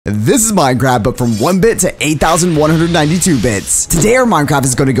this is Minecraft, but from 1 bit to 8,192 bits. Today our Minecraft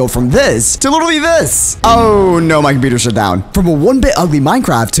is going to go from this to literally this. Oh no, my computer shut down. From a 1-bit ugly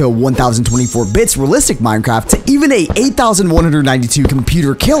Minecraft to a 1024 bits realistic Minecraft to even a 8,192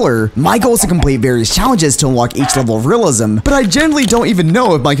 computer killer, my goal is to complete various challenges to unlock each level of realism, but I generally don't even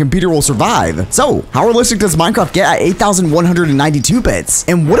know if my computer will survive. So, how realistic does Minecraft get at 8,192 bits?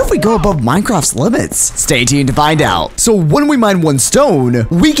 And what if we go above Minecraft's limits? Stay tuned to find out. So when we mine 1 stone,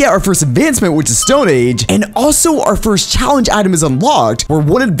 we get our first advancement, which is Stone Age, and also our first challenge item is unlocked, where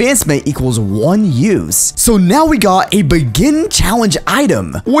 1 advancement equals 1 use. So now we got a begin challenge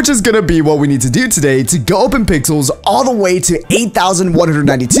item, which is gonna be what we need to do today to go up in pixels all the way to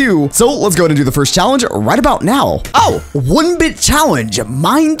 8,192. So let's go ahead and do the first challenge right about now. Oh, 1-bit challenge,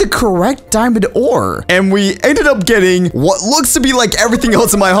 mine the correct diamond ore. And we ended up getting what looks to be like everything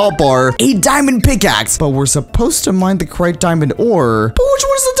else in my hotbar, a diamond pickaxe, but we're supposed to mine the correct diamond ore. But which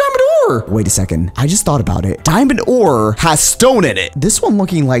one is the diamond ore? Wait a second, I just thought about it. Diamond ore has stone in it. This one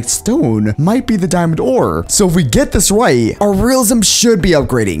looking like stone might be the diamond ore. So if we get this right, our realism should be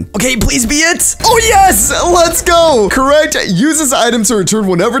upgrading. Okay, please be it. Oh yes, let's go. Correct, use this item to return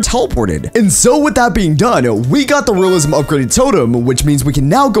whenever teleported. And so with that being done, we got the realism upgraded totem, which means we can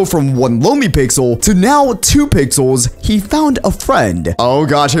now go from 1 lonely pixel to now 2 pixels. He found a friend. Oh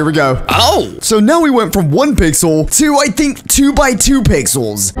gosh, here we go. Oh, so now we went from 1 pixel to I think 2 by 2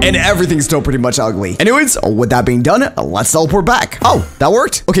 pixels, and everything's still pretty much ugly. Anyways, with that being done, let's teleport back. Oh, that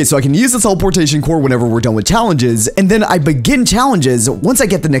worked. Okay, so I can use the teleportation core whenever we're done with challenges, and then I begin challenges once I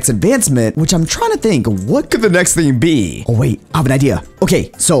get the next advancement, which I'm trying to think, what could the next thing be? Oh wait, I have an idea.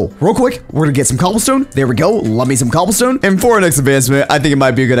 Okay, so real quick, we're gonna get some cobblestone. There we go, love me some cobblestone. And for our next advancement, I think it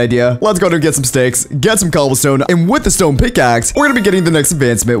might be a good idea. Let's go and get some sticks, get some cobblestone, and with the stone pickaxe, we're gonna be getting the next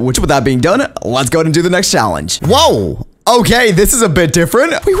advancement, which with that being done, let's go ahead and do the next challenge. Whoa! Okay, this is a bit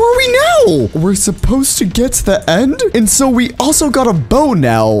different. Wait, where are we now? We're supposed to get to the end? And so we also got a bow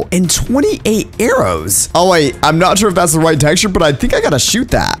now and 28 arrows. Oh wait, I'm not sure if that's the right texture, but I think I gotta shoot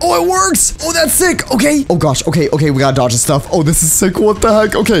that. Oh, it works. Oh, that's sick. Okay. Oh gosh, okay, we gotta dodge this stuff. Oh, this is sick. What the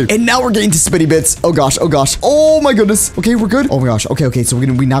heck? Okay. And now we're getting to spinny bits. Oh gosh, oh gosh. Oh my goodness. Okay, we're good. Oh my gosh. Okay, so we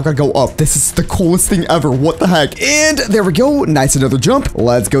now gotta go up. This is the coolest thing ever. What the heck? And there we go. Nice, another jump.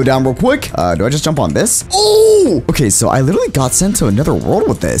 Let's go down real quick. Do I just jump on this? Oh! Okay, so I literally got sent to another world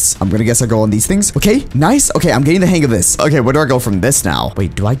with this. I'm gonna guess I go on these things. Okay, nice. Okay, I'm getting the hang of this. Okay, where do I go from this now?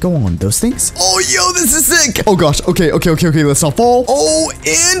 Wait, do I go on those things? Oh, yo, this is sick. Oh gosh. Okay. Let's not fall. Oh,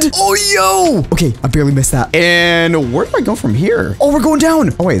 and oh, yo. Okay, I barely missed that. And where do I go from here? Oh, we're going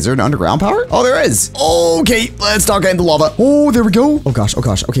down. Oh wait, is there an underground power? Oh, there is. Okay, let's not get into lava. Oh, there we go. Oh gosh.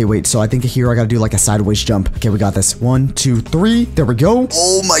 Okay, wait. So I think here I gotta do like a sideways jump. Okay, we got this. 1, 2, 3. There we go.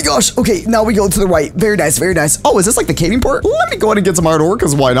 Oh my gosh. Okay, now we go to the right. Very nice. Oh, is this like the caving part? Let me go ahead and get some iron ore,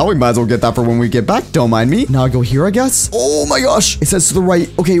 because why not? We might as well get that for when we get back. Don't mind me. Now I go here, I guess. Oh my gosh. It says to the right.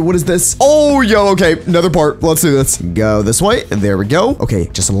 Okay, what is this? Oh, yo, okay. Another part. Let's do this. Go this way. There we go. Okay,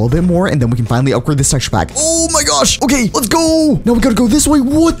 just a little bit more, and then we can finally upgrade this texture pack. Oh my gosh. Okay, let's go. Now we gotta go this way.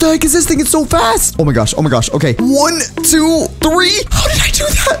 What the heck is this thing? It's so fast. Oh my gosh. Okay. 1, 2, 3. How did I do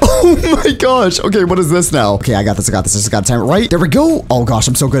that? Oh my gosh. Okay, what is this now? Okay, I got this. I just gotta time it right. There we go. Oh gosh,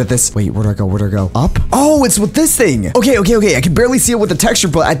 I'm so good at this. Wait, where do I go? Up? Oh, it's with this thing. Okay. I can barely see it with the texture,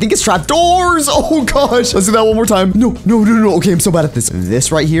 but I think it's trapdoors. Oh gosh. Let's do that one more time. No. Okay, I'm so bad at this.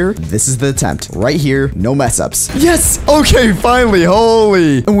 This right here, this is the attempt. Right here, no mess ups. Yes. Okay, finally.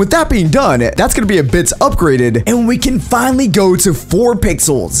 Holy. And with that being done, that's gonna be a bits upgraded, and we can finally go to 4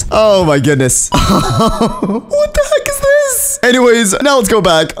 pixels. Oh my goodness. What the heck is this? Anyways, now let's go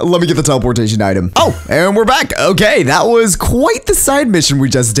back. Let me get the teleportation item. Oh, and we're back. Okay, that was quite the side mission we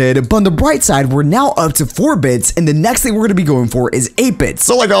just did, but on the bright side, we're now up to 4 bits, and the next thing we're gonna be going for is 8 bits.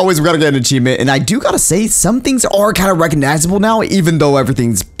 So like always, we gotta get an achievement, and I do gotta say, some things are kind of recognizable now, even though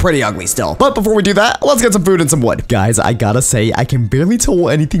everything's pretty ugly still. But before we do that, let's get some food and some wood. Guys, I gotta say, I can barely tell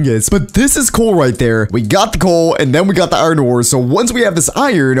what anything is, but this is coal right there. We got the coal, and then we got the iron ore, so once we have this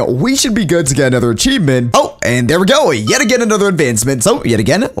iron, we should be good to get another achievement. Oh, and there we go, yet again another advancement. So yet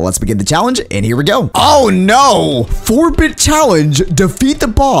again, let's begin the challenge, and here we go. Oh no! 4-bit challenge, defeat the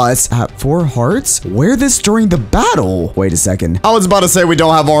boss at 4 hearts? Wear this during the battle. Wait a second. I was about to say we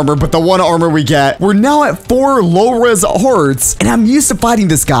don't have armor, but the one armor we get, we're now at 4 low-res hearts, and I'm used to fighting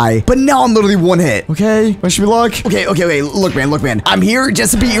this guy, but now I'm literally 1 hit. Okay, wish me luck. Okay, look, man. I'm here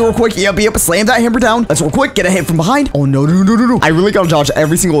just to beat you real quick. Yep, slam that hammer down. Let's real quick, get a hit from behind. Oh, no. I really gotta dodge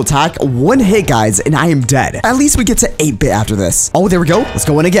every single attack. 1 hit, guys, and I am dead. bad. At least we get to 8-bit after this. Oh, there we go. Let's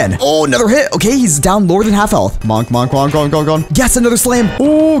go in again. Oh, another hit. Okay, he's down lower than half health. Come on, come on, come on, go on. Yes, another slam.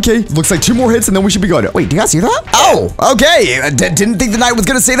 Oh, okay. Looks like 2 more hits and then we should be good. Wait, do you guys hear that? Oh, okay. I didn't think the knight was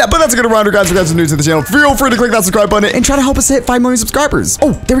going to say that, but that's a good rounder, guys. If you guys are new to the channel, feel free to click that subscribe button and try to help us hit 5 million subscribers.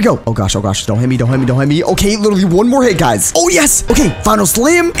 Oh, there we go. Oh gosh. Don't hit me. Okay, literally 1 more hit, guys. Oh, yes. Okay, final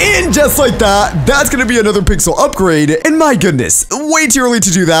slam. And just like that, that's going to be another pixel upgrade. And my goodness, way too early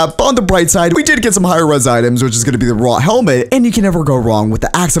to do that. But on the bright side, we did get some higher res items, which is going to be the raw helmet. And you can never go wrong with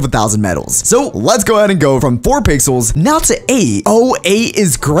the axe of 1,000 metals. So let's go ahead and go from 4 pixels now to 8. Oh, 8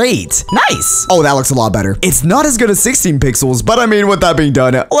 is great. Nice. Oh, that looks a lot better. It's not as good as 16 pixels, but I mean, with that being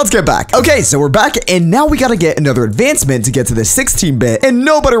done, let's get back. Okay, so we're back, and now we got to get another advancement to get to the 16-bit. And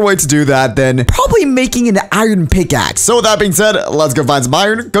no better way to do that than probably making an iron pickaxe. So with that being said, let's go find some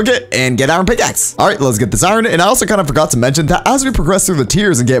iron, cook it, and get iron pickaxe. All right, let's get this iron. And I also kind of forgot to mention that as we progress through the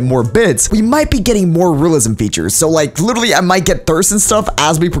tiers and get more bits, we might be getting more realism features. So like literally I might get thirst and stuff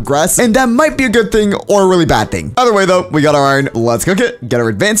as we progress, and that might be a good thing or a really bad thing. Either way though, we got our iron. Let's cook it, get our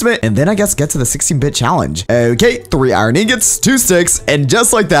advancement, and then I guess get to the 16-bit challenge. Okay, 3 iron ingots, 2 sticks, and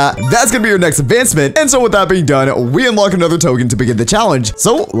just like that, that's gonna be our next advancement. And so with that being done, we unlock another token to begin the challenge.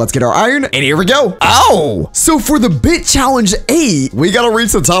 So let's get our iron, and here we go. Oh, so for the bit challenge 8, we gotta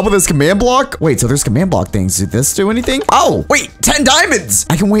reach the top of this command block. Wait, so there's command block things. Did this do anything? Oh, wait, 10 diamonds.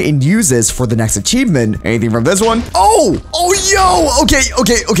 I can wait and use this for the next achievement. Anything from this one? Oh, yo. Okay.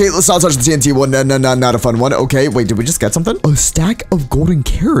 Let's not touch the TNT one. No, not a fun one. Okay, wait, did we just get something? A stack of golden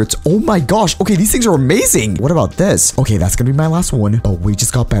carrots. Oh my gosh. Okay, these things are amazing. What about this? Okay, that's gonna be my last one. Oh, we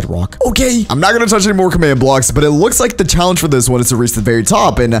just got bedrock. Okay, I'm not gonna touch any more command blocks, but it looks like the challenge for this one is to reach the very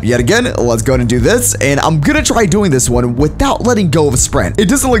top. And yet again, let's go ahead and do this. And I'm gonna try doing this one without letting go of a sprint. It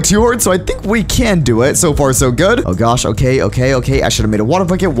doesn't look too hard, so I think we can do it. So far, so good. Oh gosh, okay. I should have made a water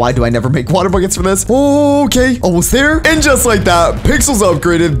bucket. Why do I never make water buckets for this? Okay, almost there. And just like that, pixels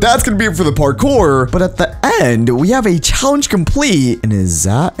upgraded. That's gonna be it for the parkour. But at the end, we have a challenge complete. And is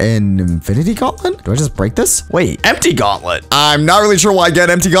that an infinity gauntlet? Do I just break this? Wait, empty gauntlet. I'm not really sure why I get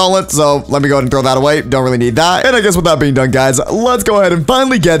empty gauntlet, so let me go ahead and throw that away. Don't really need that. And I guess with that being done, guys, let's go ahead and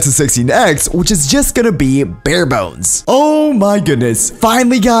finally get to 16x, which is just gonna be bare bones. Oh my goodness.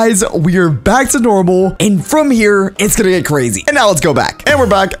 Finally, guys, we are back to normal. And from here, it's gonna get crazy. And now let's go back. And we're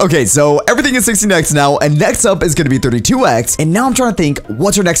back. Okay, so everything is 16x now, and next up is gonna be 32x. And now I'm trying to think,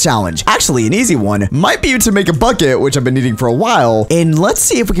 what's our next challenge? Actually, an easy one might be to make a bucket, which I've been needing for a while. And let's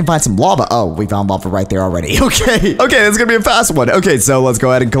see if we can find some lava. Oh, we found lava right there already. Okay, that's gonna be a fast one. Okay, so let's go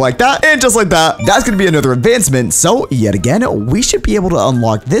ahead and collect that. And just like that, that's gonna be another advancement. So yet again, we should be able to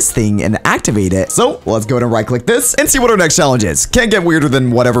unlock this thing and activate it. So let's go ahead and right click this and see what our next challenge is. Can't get weirder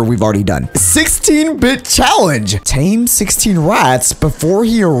than whatever we've already done. 16-bit challenge. Tame 16 rats before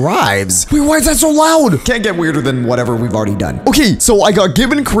he arrives. Wait, why is that so loud? Can't get weirder than whatever we've already done. Okay, so I got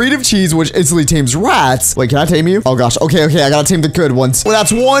given creative cheese, which instantly tames rats. Wait, can I tame you? Oh gosh, okay, I gotta tame the good ones. Well,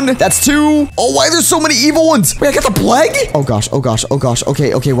 that's 1, that's 2. Oh, why are there so many evil ones? Wait, I got the plague? Oh gosh.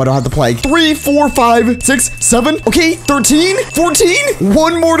 Okay, why do I have the plague? 3, 4, 5, 6, 7. Okay, 13, 14.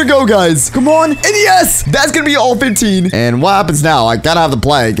 1 more to go, guys. Come on. And yes, that's gonna be all 15. And what happens now? I gotta have the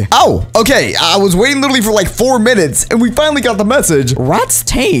plague. Oh, okay. I was waiting literally for like 4 minutes, and we finally got the message. Rats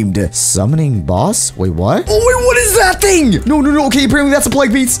tamed. Summoning boss? Wait, what? Oh, wait, what is that thing? No. Okay, apparently that's a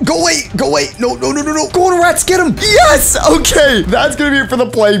plague beast. Go away. No. Go on, rats, get him. Yes. Okay, that's gonna be it for the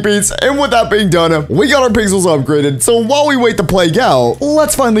plague beast. And with that being done, we got our pixels upgraded. So while we wait the plague out,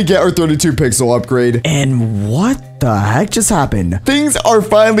 let's finally get our 32 pixel upgrade. And what the heck just happened? Things are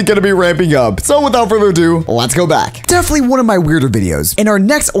finally gonna be ramping up. So without further ado, let's go back. Definitely one of my weirder videos. And our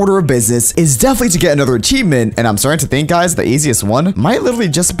next order of business is definitely to get another achievement. And I'm starting to think, guys, the easiest one might literally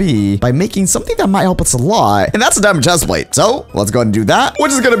just be by making something that might help us a lot. And that's a diamond chest plate. So let's go ahead and do that,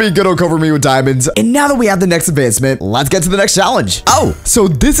 which is gonna be good old cover me with diamonds. And now that we have the next advancement, let's get to the next challenge. Oh, so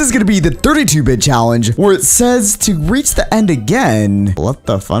this is gonna be the 32-bit challenge, where it says to reach the end again. Let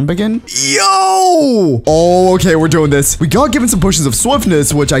the fun begin. Yo! Oh, okay, we're doing this. We got given some potions of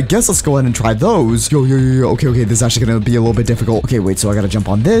swiftness, which I guess let's go ahead and try those. Yo. Okay, this is actually gonna be a little bit difficult. Okay, wait, so I gotta jump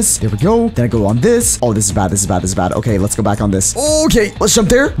on this. There we go. Then I go on this. Oh, this is bad. Okay, let's go back on this. Okay, let's jump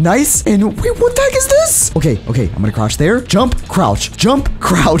there. Nice. And wait, what the heck is this? Okay, I'm gonna crouch there. Jump, crouch.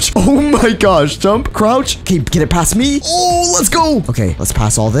 Oh my gosh, jump, crouch. Okay, get it past me. Oh, let's go. Okay, let's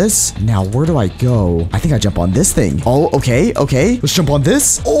pass all this. Now, where do I go? I think I jump on this thing. Oh, okay. Let's jump on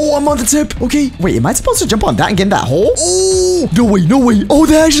this. Oh, I'm on the tip. Okay, wait, am I supposed to jump on that and get into that hole. Oh, no way, no way. Oh,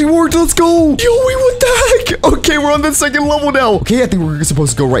 that actually worked. Let's go. Yo, wait, what the heck? Okay, we're on the second level now. Okay, I think we're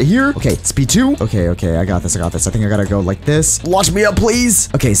supposed to go right here. Okay, speed 2. Okay, I got this. I think I gotta go like this. Launch me up, please.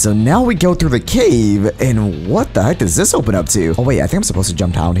 Okay, so now we go through the cave, and what the heck does this open up to? Oh, wait, I think I'm supposed to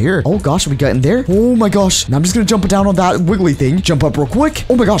jump down here. Oh, gosh, we got in there. Oh, my gosh. Now I'm just gonna jump down on that wiggly thing. Jump up real quick.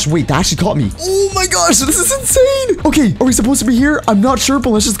 Oh, my gosh, wait, that actually caught me. Oh, my gosh, this is insane. Okay, are we supposed to be here? I'm not sure,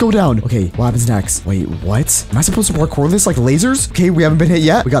 but let's just go down. Okay, what happens next? Wait, what? Am I supposed to parkour this like lasers? Okay, we haven't been hit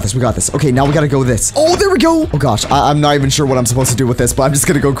yet. We got this. Okay, now we gotta go this. Oh, there we go. Oh, gosh, I'm not even sure what I'm supposed to do with this, but I'm just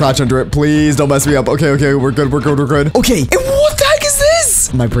gonna go crouch under it. Please don't mess me up. Okay, we're good. Okay, and what the heck is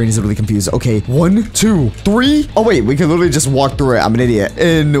this? My brain is really confused. Okay, 1, 2, 3. Oh, wait, we can literally just walk through it. I'm an idiot.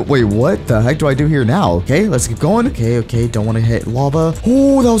 And wait, what the heck do I do here now? Okay, let's keep going. Okay, don't want to hit lava.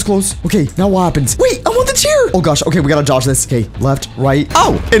 Oh, that was close. Okay, now what happens? Wait, I'm on the chair. Oh, gosh. Okay, we gotta dodge this. Okay, left, right.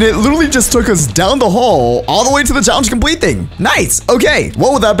 Oh, and it literally just took us down the hall all the way to the challenge complete thing. Nice. Okay,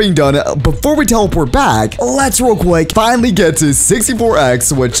 well, with that being done, before we teleport back, let's real quick finally get to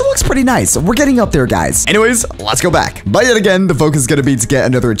 64x, which looks pretty nice. We're getting up there, guys. Anyways, let's go back. But yet again, the focus is gonna be to get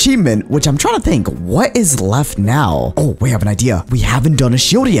another achievement, which I'm trying to think, what is left now? Oh, we have an idea. We haven't done a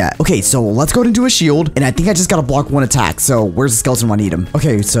shield yet. Okay, so let's go ahead and do a shield, and I think I just gotta block one attack. So where's the skeleton when I need him?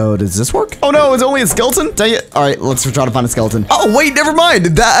 Okay, so does this work? Oh no, it's only a skeleton? Dang it. All right, let's try to find a skeleton. Oh wait, never mind.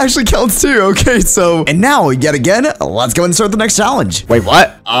 That actually counts too. Okay, so, and now yet again, let's go and start the next challenge. Wait,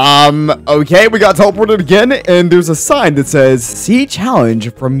 what? Okay, we got teleported again, and there's a sign that says, "See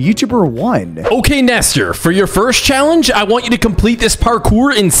challenge from YouTuber 1." Okay, Nestor, for your first challenge, I want you to complete this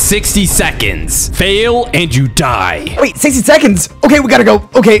parkour in 60 seconds. Fail and you die. Wait, 60 seconds? Okay, we gotta go.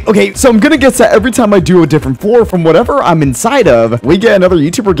 Okay, so I'm gonna guess that every time I do a different floor from whatever I'm inside of, we get another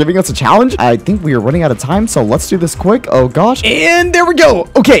YouTuber giving us a challenge. I think we are running out of time, so let's do this quick. Oh gosh, and there we go.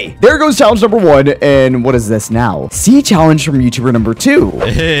 Okay, there goes challenge number 1, and what is this now? See challenge from YouTuber number 2.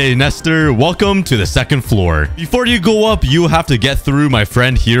 Hey, Nestor, welcome to the second floor. Before you go up, you have to get through my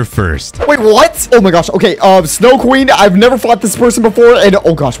friend here first. Wait, what? Oh my gosh, okay, Snow Queen, I've never fought this person before, and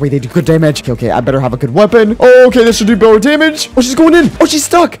oh gosh, wait, they do good damage. Okay, I better have a good weapon. Oh, okay, this should do better damage. Oh, she's going in. Oh, she's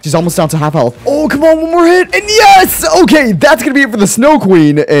stuck. She's almost down to half health. Oh, come on, one more hit, and yes! Okay, that's gonna be it for the Snow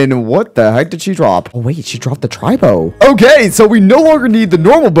Queen, and what the heck did she drop? Oh, wait, she dropped the tri-bow. Okay, so we no longer need the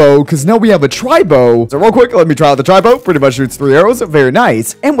normal bow, because now we have a tri-bow. So real quick, let me try out the tri-bow. Pretty much shoots 3 arrows. Very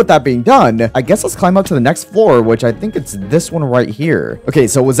nice. And with that being done, I guess let's climb up to the next floor, which I think it's this one right here. Okay,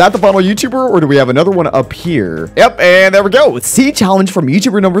 so was that the final YouTuber, or do we have another one up here? Yep, and there we go. See challenge from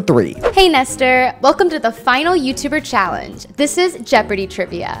YouTuber number 3. Hey Nestor, welcome to the final YouTuber challenge. This is Jeopardy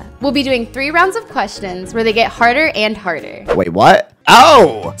trivia. We'll be doing 3 rounds of questions where they get harder and harder. Wait, what?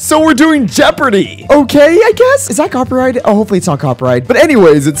 Oh, so we're doing Jeopardy. Okay, I guess. Is that copyrighted? Oh, hopefully it's not copyrighted. But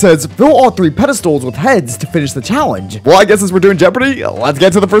anyways, it says fill all 3 pedestals with heads to finish the challenge. Well, I guess as we're doing Jeopardy, let's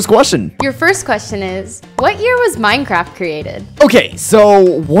get to the first question. Your first question is, what year was Minecraft created? Okay,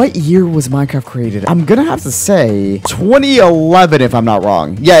 so what year was Minecraft created? I'm gonna have to say 2011 if I'm not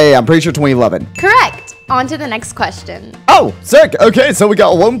wrong. Yeah, I'm pretty sure 2011. Correct. On to the next question. Oh, sick. Okay, so we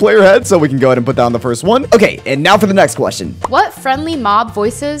got 1 player head, so we can go ahead and put down the first one. Okay, and now for the next question. What friendly mob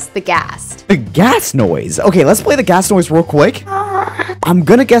voices the ghast? The gas noise. Okay, let's play the gas noise real quick. I'm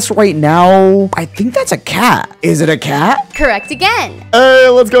gonna guess right now, I think that's a cat. Is it a cat? Correct again. Hey,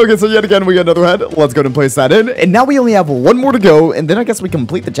 let's go again. So yet again, we got another head. Let's go ahead and place that in. And now we only have 1 more to go, and then I guess we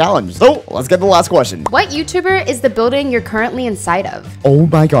complete the challenge. So let's get the last question. What YouTuber is the building you're currently inside of? Oh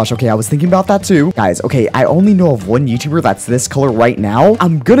my gosh. Okay, I was thinking about that too. Guys, okay, I only know of 1 YouTuber that's this color right now.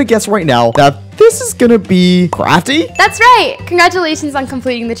 I'm gonna guess right now that this is gonna be Crafty. That's right. Congratulations on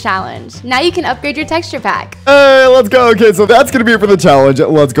completing the challenge. Now you can upgrade your texture pack. Hey, let's go. Okay, so that's gonna be it for the challenge.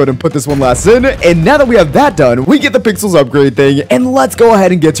 Let's go ahead and put this one last in. And now that we have that done, we get the pixels upgrade thing. And let's go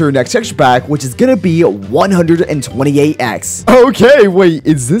ahead and get to our next texture pack, which is gonna be 128x. Okay, wait,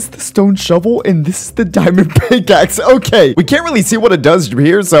 is this the stone shovel? And this is the diamond pickaxe. Okay, we can't really see what it does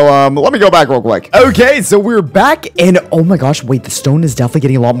here, so let me go back real quick. Okay, so we're back, and oh my gosh, wait, the stone is definitely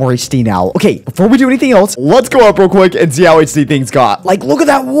getting a lot more HD now. Okay, before we do anything else, let's go up real quick and see how HD things got. Like, look at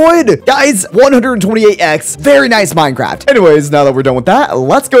that wood. Guys, 128x. Very nice Minecraft. Anyways, now that we're done with that,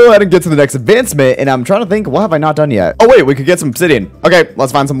 let's go ahead and get to the next advancement. And I'm trying to think, what have I not done yet? Oh, wait, we could get some obsidian. Okay,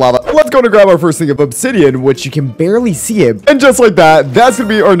 let's find some lava. Let's go to grab our first thing of obsidian, which you can barely see it. And just like that, that's going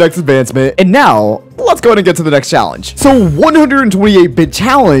to be our next advancement. And now, let's go ahead and get to the next challenge. So 128-bit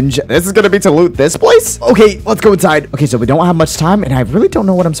challenge. This is going to be to loot this place. Okay, let's go inside. Okay, so we don't have much time, and I really don't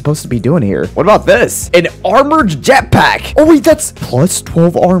know what I'm supposed to be doing here. What about this? An armored jetpack. Oh, wait, that's plus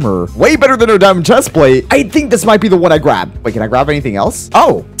 12 armor. Way better than our diamond chest plate. I think this might be the one I grab. Wait, can I grab anything else?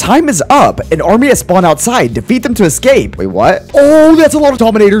 Oh, time is up. An army has spawned outside. Defeat them to escape. Wait, what? Oh, that's a lot of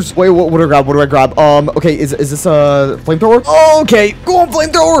Dominators. Wait, what do I grab? What do I grab? Okay, is this a flamethrower? Okay, go on,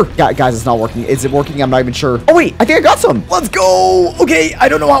 flamethrower. Guys, it's not working. Is it working? I'm not even sure. Oh, wait, I think I got some. Let's go. Okay, I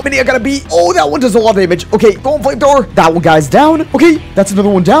don't know how many I gotta beat. Oh, that one does a lot of damage. Okay, go on, flamethrower. That one guy's down. Okay, that's another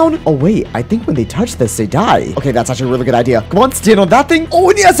one down. Oh, wait, I think when they touch this, they die. Okay, that's actually a really good idea. Come on, stand on that thing. Oh,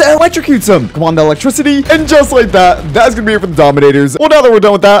 and yes, it electrocutes them. Come on, the electricity. And just like that, that's gonna be it for the Dominators. Well, now that we're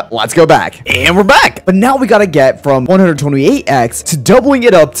done with that, let's go back. And we're back. But now we gotta get from 128x to doubling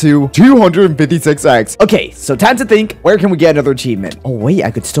it up to 256x. Okay, so time to think, where can we get another achievement? Oh, wait,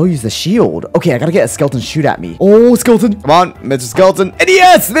 I could still use the shield. Okay, I gotta get a skeleton to shoot at me. Oh, skeleton. Come on, Mr. Skeleton. And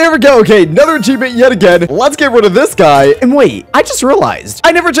yes, there we go. Okay, another achievement yet again. Let's get rid of this guy. And wait, I just realized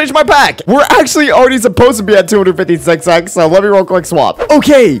I never changed my pack. We're actually already supposed to be at 256x, so let me real quick swap.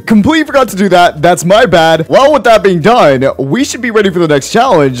 Okay, completely forgot to do that. That's my bad. Well, with that being done, we should be ready for the next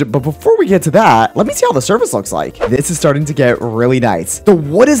challenge. But before we get to that, let me see how the surface looks like. This is starting to get really nice. The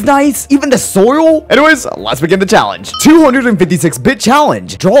wood is nice, even the soil. Anyways, let's begin the challenge. 256-bit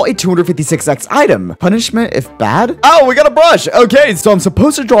challenge. Draw a 256x item. Punishment if bad. Oh, we got a brush. Okay, so I'm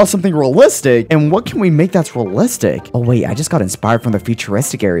supposed to draw something realistic. And what can we make that's realistic? Oh, wait, I just got inspired from the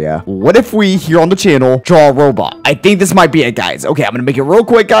futuristic area. What if we, here on the channel, draw a robot? I think this might be it, guys. Okay, I'm gonna make it real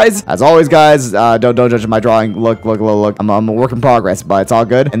quick, guys. As always, guys, don't judge my drawing. Look. I'm a work in progress, but it's all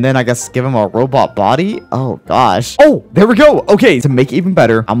good. And then I guess give him a robot body. Oh, gosh. Oh, there we go. Okay, to make it even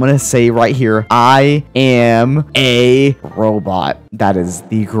better, I'm gonna say right here, I am a robot. That is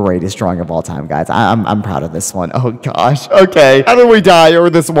the greatest drawing of all time, guys. I'm proud of this one. Oh, gosh. Okay, either we die or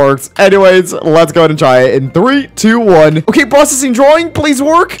this works. Anyways, let's go ahead and try it in 3, 2, 1. Okay, processing drawing, please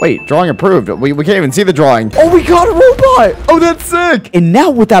work. Wait, drawing approved. We can't even see the drawing. Oh, we got a robot. Oh, that's sick. And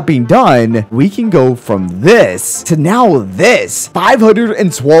now with that being done, we can go from this to now this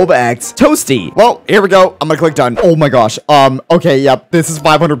 512x toasty. Well, here we go. I'm gonna click done. Oh my gosh. Okay, yep. This is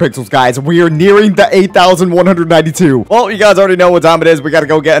 500 pixels, guys. We are nearing the 8,192. Well, you guys already know what time it is. We gotta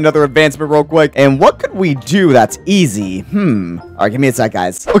go get another advancement real quick. And what could we do that's easy? All right, give me a sec,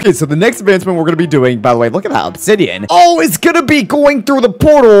 guys. Okay, so the next advancement we're gonna be doing, by the way, look at that obsidian. Oh, it's gonna be going through the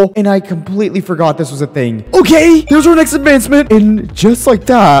portal. And I completely forgot this was a thing. Okay, there's our next advancement. And just like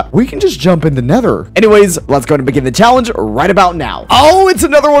that, we can just jump in the nether. Anyways, let's go ahead and begin the challenge right about now. Oh, it's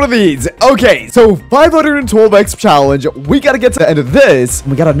another one of these. Okay, so 512x challenge. We gotta get to the end of this.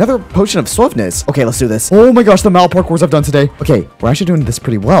 We got another potion of swiftness. Okay, let's do this. Oh my gosh, the Mod Parkours I've done today. Okay, we're actually doing this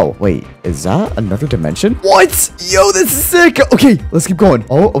pretty well. Wait, is that another dimension? What? Yo, this is sick. Okay, let's keep going.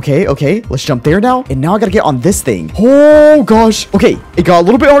 Oh, okay. Let's jump there now. And now I gotta get on this thing. Oh gosh. Okay, it got a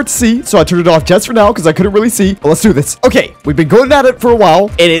little bit hard to see, so I turned it off just for now because I couldn't really see. But let's do this. Okay, we've been going at it for a while,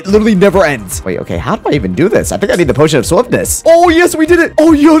 and it literally never ends. Wait, okay, how do I even do this? I think I need the potion of swiftness. Oh, yes, we did it.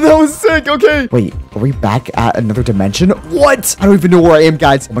 Oh, yo, that was sick. Okay. Wait, are we back at another dimension? What? I don't even know where I am,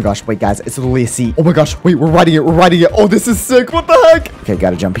 guys. Oh my gosh, wait, guys, it's literally a sea. Oh my gosh, wait, we're riding it. Oh, this is sick. What the heck? Okay,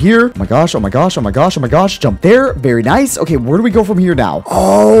 gotta jump here. Oh my gosh. Jump there. Very nice. Okay, where do we go from here now?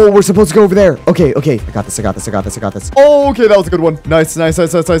 Oh, we're supposed to go over there. Okay. I got this. Oh, okay, that was a good one. Nice.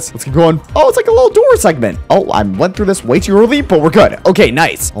 Let's keep going. Oh, it's like a little door segment. Oh, I went through this way too early, but we're good. Okay,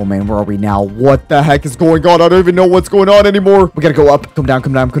 nice. Oh man, where are we now? What the heck is going on? I don't even know what's going on anymore. We gotta go up. Come down.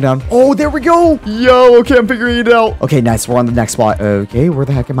 Oh, there we go. Yo, okay, I'm figuring it out. Okay, nice. We're on the next spot. Okay, where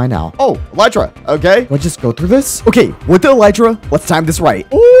the heck am I now? Oh, Elytra. Okay, let's just go through this. Okay, with the Elytra, let's time this right.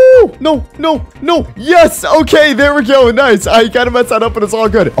 Oh, no. Yes, okay, there we go. Nice. I kind of messed that up, but it's all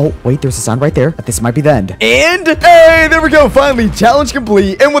good. Oh, wait, there's a sound right there. This might be the end. And, hey, there we go. Finally, challenge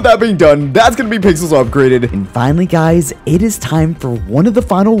complete. And with that being done, that's going to be Pixels upgraded. And finally, guys, it is time for one of the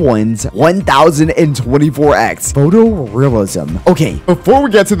final ones, 1024x photorealism. Okay, before we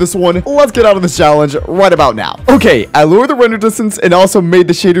get to this one, let's get out of this challenge right about now. Okay, I lowered the render distance and also made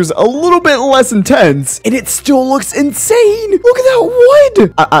the shaders a little bit less intense, and it still looks insane. Look at that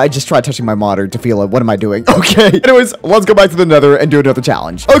wood. I just tried touching my monitor to feel it. What am I doing? Okay, anyways, let's go back to the nether and do another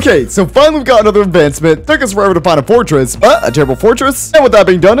challenge. Okay, so finally we've got another advancement. Took us forever to find a fortress, but a terrible fortress. And with that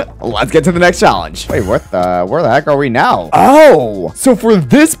being done, let's get to the next challenge. Wait, where the heck are we now? Oh, so for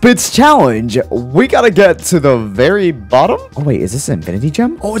this bit's challenge, we gotta get to the very bottom. Oh wait, is this an infinity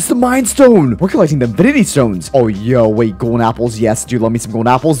gem? Oh, it's the mind stone. We're collecting the infinity stones. Oh, yo, wait, golden apples. Yes, dude, love me some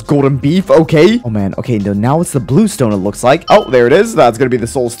golden apples. Golden beef. Okay. Oh man. Okay, now it's the blue stone, it looks like. Oh, there it is. That's gonna be the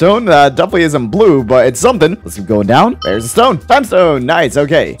soul stone. stone. That definitely isn't blue, but it's something. Let's keep going down. There's a stone. Time stone. Nice.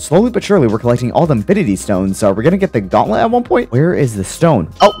 Okay. Slowly but surely, we're collecting all the infinity stones. So we're gonna get the gauntlet at one point. Where is the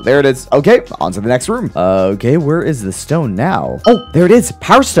stone? Oh, there it is. Okay, on to the next room. Okay, where is the stone now? Oh, there it is.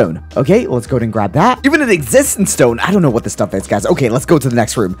 Power stone. Okay, let's go ahead and grab that. Even an existence stone. I don't know what this stuff is, guys. Okay, let's go to the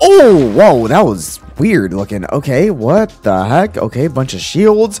next room. Oh, whoa, that was weird looking. Okay, what the heck? Okay, bunch of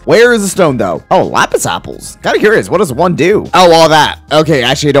shields. Where is the stone though? Oh, lapis apples. Kind of curious. What does one do? Oh, all that. Okay,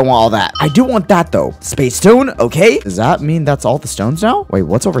 actually, I don't want all that. I do want that though. Space stone. Okay. Does that mean that's all the stones now? Wait,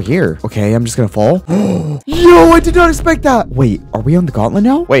 what's over here? Okay, I'm just gonna fall. Yo, I did not expect that. Wait, are we on the gauntlet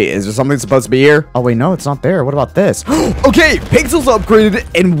now? Wait, is there something supposed to be here? Oh, wait, no, it's not there. What about this? Okay, pixels upgraded.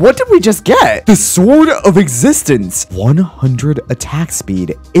 And what did we just get? The sword of existence. 100 attack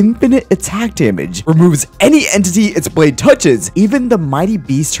speed. Infinite attack damage. Removes any entity its blade touches, even the mighty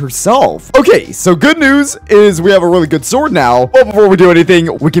beast herself. Okay, so good news is we have a really good sword now. But before we do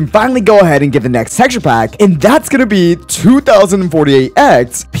anything, we can finally go ahead and get the next texture pack, and that's gonna be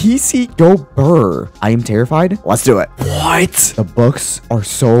 2048X PC Go Burr. I am terrified. Let's do it. What? The books are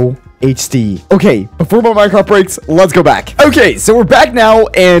so HD. Okay, before my Minecraft breaks, let's go back. Okay, so we're back now,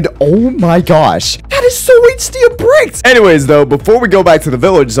 and oh my gosh, that is so HD it breaks. Anyways, though, before we go back to the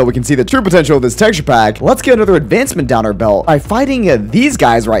village so we can see the true potential of this texture pack, let's get another advancement down our belt by fighting these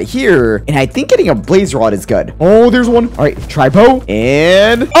guys right here, and I think getting a blaze rod is good. Oh, there's one. All right, tripo,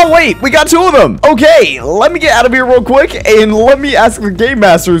 and oh wait, we got two of them. Okay, let me get out of here real quick, and let me ask the game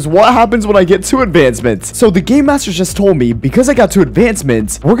masters what happens when I get two advancements. So the game masters just told me because I got two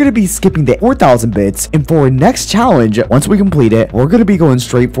advancements, we're gonna be skipping the 4,000 bits, and for our next challenge, once we complete it, we're gonna be going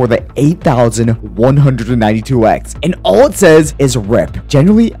straight for the 8,192X, and all it says is rip.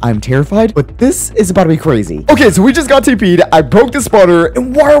 Generally, I'm terrified, but this is about to be crazy. Okay, so we just got TP'd, I broke the spawner,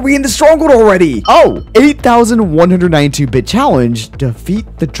 and why are we in the stronghold already? Oh, 8,192-bit challenge, defeat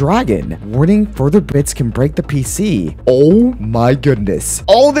the dragon. Warning, further bits can break the PC. Oh my goodness.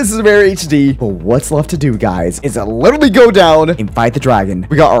 All this is very HD, but what's left to do, guys, is literally go down and fight the dragon.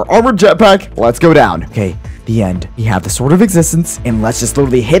 We got our armored jetpack. Let's go down. Okay, the end. We have the sword of existence, and let's just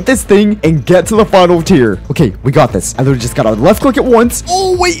literally hit this thing and get to the final tier. Okay, we got this. I literally just gotta left click it once.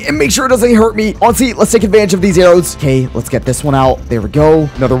 Oh, wait, and make sure it doesn't hurt me. Honestly, let's take advantage of these arrows. Okay, let's get this one out. There we go.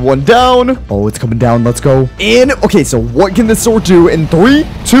 Another one down. Oh, it's coming down. Let's go. And, okay, so what can this sword do in 3,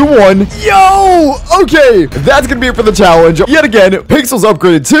 2, 1? Yo! Okay, that's gonna be it for the challenge. Yet again, pixels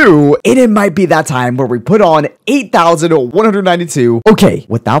upgraded too. And it might be that time where we put on 8,192. Okay,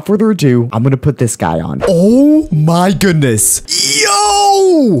 without further ado, I'm gonna put this guy on. Oh my goodness.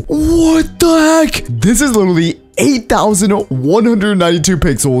 Yo! What the heck? This is literally 8,192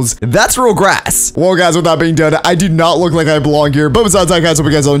 pixels. That's real grass. Well, guys, with that being done, I do not look like I belong here. But besides that, guys, hope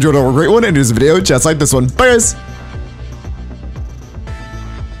you guys all enjoyed. Have a great one and do this video just like this one. Bye, guys.